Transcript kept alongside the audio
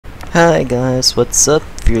Hi guys, what's up?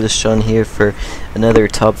 Fearless Sean here for another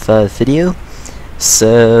top 5 video.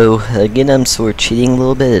 So, again, I'm sort of cheating a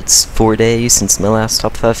little bit. It's 4 days since my last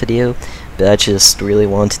top 5 video, but I just really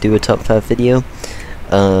want to do a top 5 video.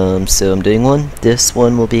 So I'm doing one. This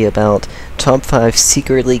one will be about top 5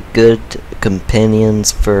 secretly good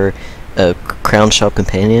companions for Crown Shop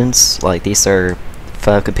companions. Like, these are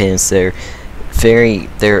 5 companions that are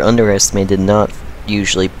they're underestimated, not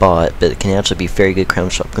usually bought, but it can actually be very good Crown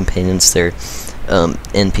Shop companions there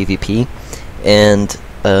in PvP. And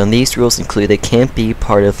these rules include they can't be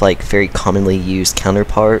part of like very commonly used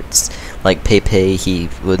counterparts, like Pepe. He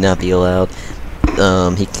would not be allowed.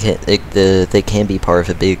 They can be part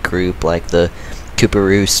of a big group like the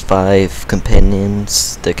Kooparoos 5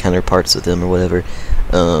 companions, the counterparts of them or whatever.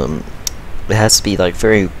 It has to be like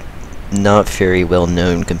not very well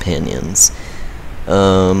known companions.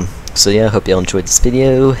 So yeah, I hope y'all enjoyed this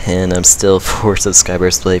video, and I'm still 4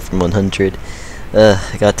 subscribers away from 100.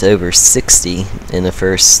 I got to over 60 in the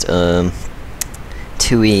first 2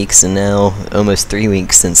 weeks, and now almost 3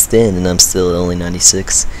 weeks since then, and I'm still only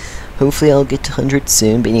 96. Hopefully I'll get to 100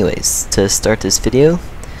 soon, but anyways, to start this video,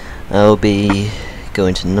 I'll be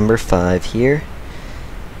going to number 5 here.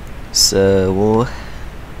 So,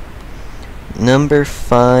 number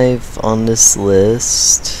 5 on this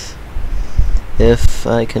list, if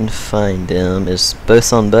I can find him, is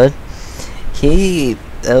Boson Bud. I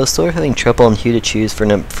was sort of having trouble on who to choose for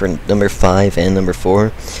number 5 and number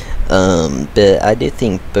 4, but I do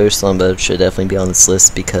think Boson Bud should definitely be on this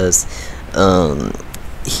list because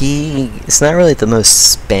it's not really the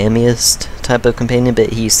most spammiest type of companion,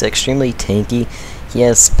 but he's extremely tanky. He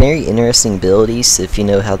has very interesting abilities if you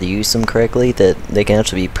know how to use them correctly, that they can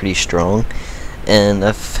actually be pretty strong. And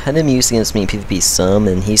I've had him used against me in PvP some,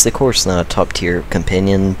 and he's of course not a top tier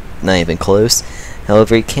companion, not even close.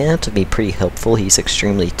 However, he can have to be pretty helpful. He's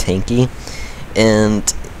extremely tanky,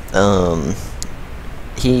 and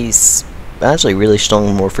he's actually really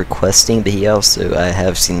strong more for questing, but I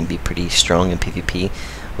have seen him be pretty strong in PvP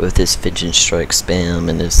with his Vengeance Strike spam,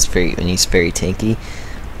 and he's very tanky.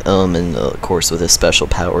 And of course with his special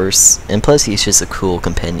powers, and plus he's just a cool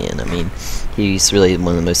companion. I mean, he's really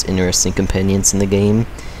one of the most interesting companions in the game.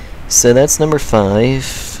 So that's number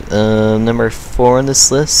 5. Number 4 on this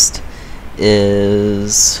list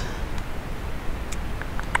is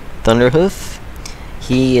Thunderhoof.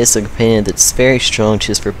 He is a companion that's very strong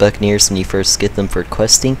just for Buccaneers when you first get them for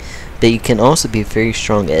questing, but he can also be very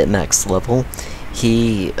strong at max level.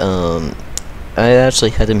 I actually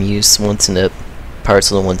had him used once in a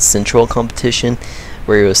pirate101 Central competition,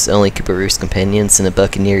 where it was only Kooparoos companions, and a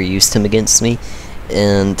Buccaneer used him against me.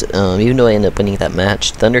 And even though I ended up winning that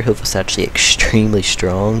match, Thunderhoof was actually extremely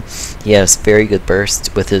strong. He has very good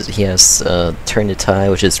burst with he has Turn to Tie,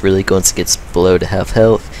 which is really good once it gets below to half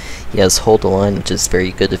health. He has Hold the Line, which is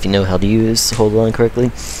very good if you know how to use Hold the Line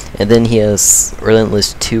correctly. And then he has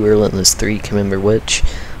Relentless 2 or Relentless 3, can't remember which.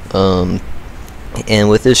 And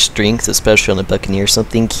with his strength, especially on a Buccaneer or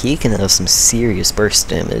something, he can have some serious burst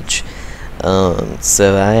damage.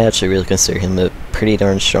 So I actually really consider him a pretty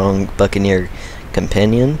darn strong Buccaneer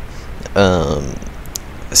companion. So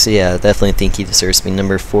yeah, I definitely think he deserves to be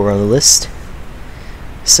number 4 on the list.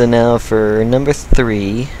 So now for number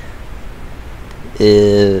 3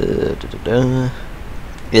 is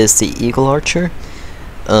the Eagle Archer.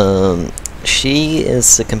 She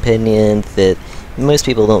is a companion that most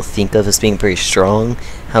people don't think of as being very strong.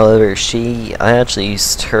 However, I actually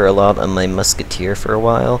used her a lot on my Musketeer for a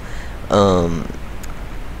while.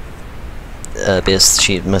 Because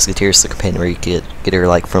Musketeer is the companion where you get her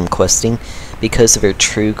like from questing. Because of her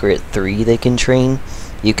True Grit 3 they can train,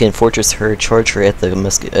 you can Fortress her, charge her at the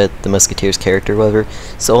Musketeer's character, whatever.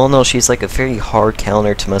 So all in all, she's like a very hard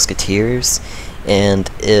counter to Musketeers.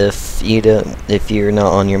 And if you're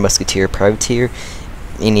not on your Musketeer Privateer,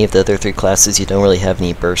 any of the other 3 classes, you don't really have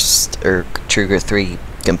any burst or True Grit 3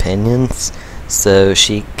 companions, so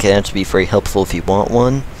she can actually be very helpful if you want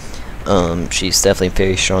one. She's definitely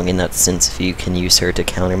very strong in that sense if you can use her to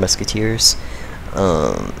counter Musketeers.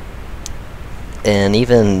 And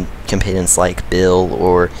even companions like Bill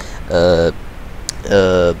or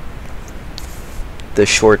the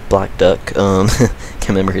short black duck, can't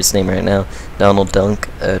remember his name right now, Tunnel Dunk.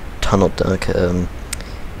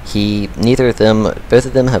 Both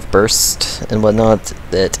of them have burst and whatnot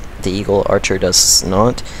that the Eagle Archer does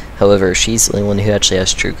not. However, she's the only one who actually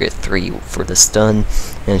has True Grit 3 for the stun,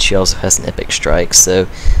 and she also has an Epic Strike, so,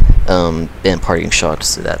 and Parting Shot,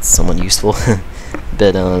 so that's somewhat useful.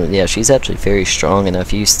 But, yeah, she's actually very strong, and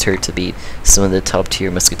I've used her to beat some of the top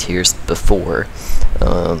tier Musketeers before.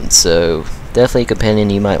 So, definitely a companion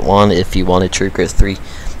you might want if you want a True Grit 3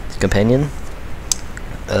 companion.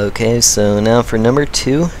 Okay, so now for number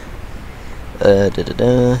 2,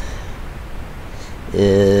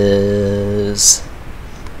 is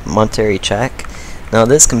Monterey Jack. Now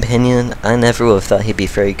this companion, I never would have thought he'd be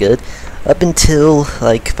very good. Up until,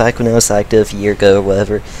 like, back when I was active a year ago or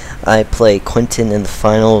whatever, I played Quentin in the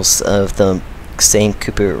finals of the St.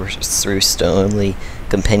 Cooper through Stonely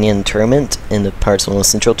companion tournament in the pirate101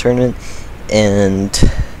 Central tournament, and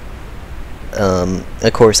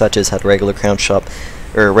of course I just had regular crown shop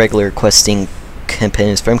or regular questing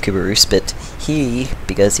companions from Cooper Roost, but he,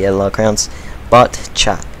 because he had a lot of crowns, bought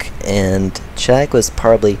Jack, and Jack was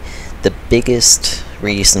probably the biggest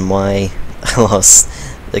reason why I lost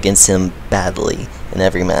against him badly in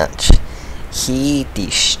every match. He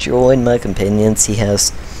destroyed my companions. He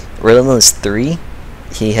has Relentless 3,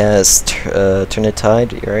 he has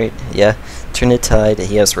Turnitide, right? Yeah, Turnitide,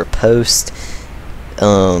 he has Riposte,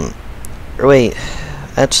 wait,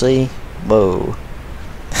 actually, whoa,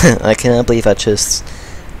 I cannot believe I just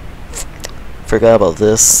forgot about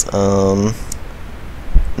this,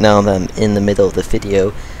 now that I'm in the middle of the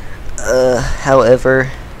video.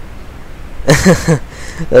 However,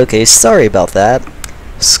 okay, sorry about that.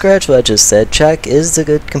 Scratch what I just said. Jack is a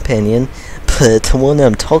good companion, but the one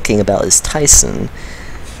I'm talking about is Tyson.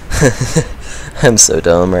 I'm so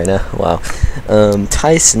dumb right now. Wow.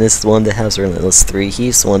 Tyson is the one that has Relentless 3.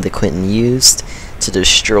 He's the one that Quentin used to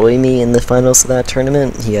destroy me in the finals of that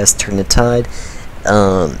tournament. He has Turnitide,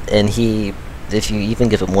 and he, if you even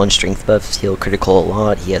give him 1 strength buff, he'll critical a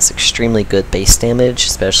lot. He has extremely good base damage,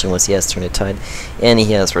 especially once he has Turnitide, and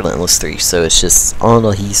he has Relentless 3, so it's just, all in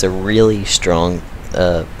all, he's a really strong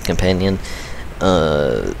companion.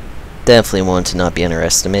 Definitely one to not be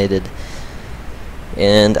underestimated,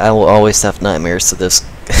 and I will always have nightmares of this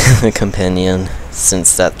companion.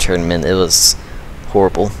 Since that tournament, it was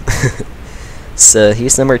horrible. So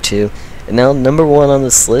he's number 2, and now number 1 on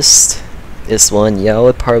this list is one y'all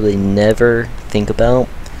would probably never think about,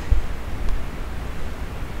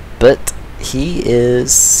 but he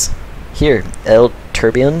is here, El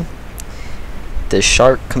Tourbillon, the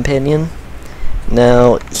shark companion.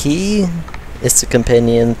 Now he is a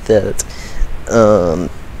companion that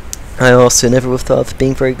I also never would have thought of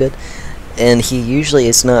being very good, and he usually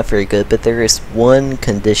is not very good, but there is one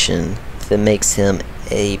condition that makes him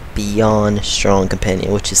a beyond strong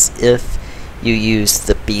companion, which is if you use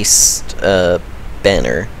the beast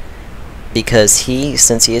banner, because he,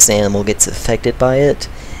 since he is an animal, gets affected by it.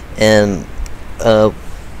 And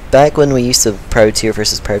back when we used to Privateer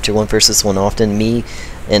versus Privateer 1 versus 1 often, me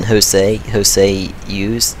and Jose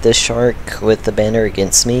used the shark with the banner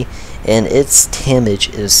against me, and its damage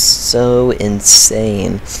is so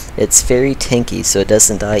insane. It's very tanky, so it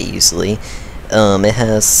doesn't die easily. It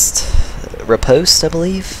has Riposte, I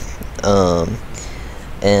believe,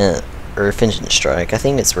 and or Vengeance Strike. I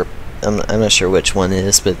think it's I'm not sure which one it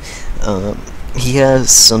is, but he has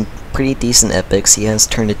some pretty decent epics. He has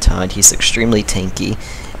Turnitide. He's extremely tanky,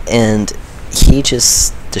 and he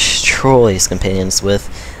just destroys companions with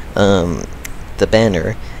the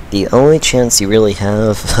banner. The only chance you really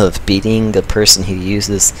have of beating a person who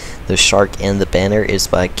uses the shark and the banner is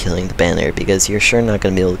by killing the banner, because you're sure not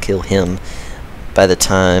going to be able to kill him by the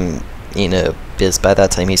time, you know, because by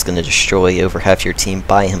that time he's going to destroy over half your team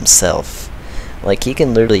by himself. Like, he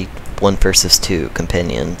can literally 1 versus 2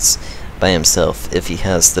 companions by himself if he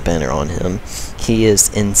has the banner on him. He is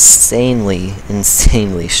insanely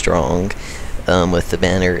strong with the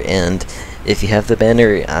banner, and if you have the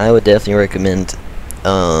banner, I would definitely recommend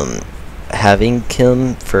having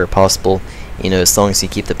him for possible, you know, as long as you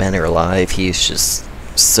keep the banner alive. He's just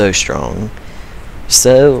so strong.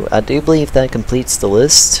 So I do believe that completes the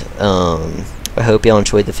list. I hope y'all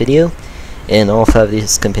enjoyed the video, and all 5 of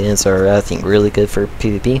these companions are, I think, really good for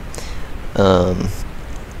PvP.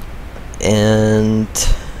 And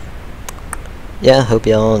yeah, I hope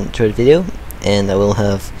y'all enjoyed the video, and I will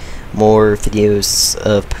have more videos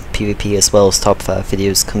of PvP as well as top 5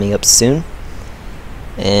 videos coming up soon.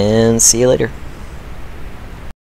 And see you later.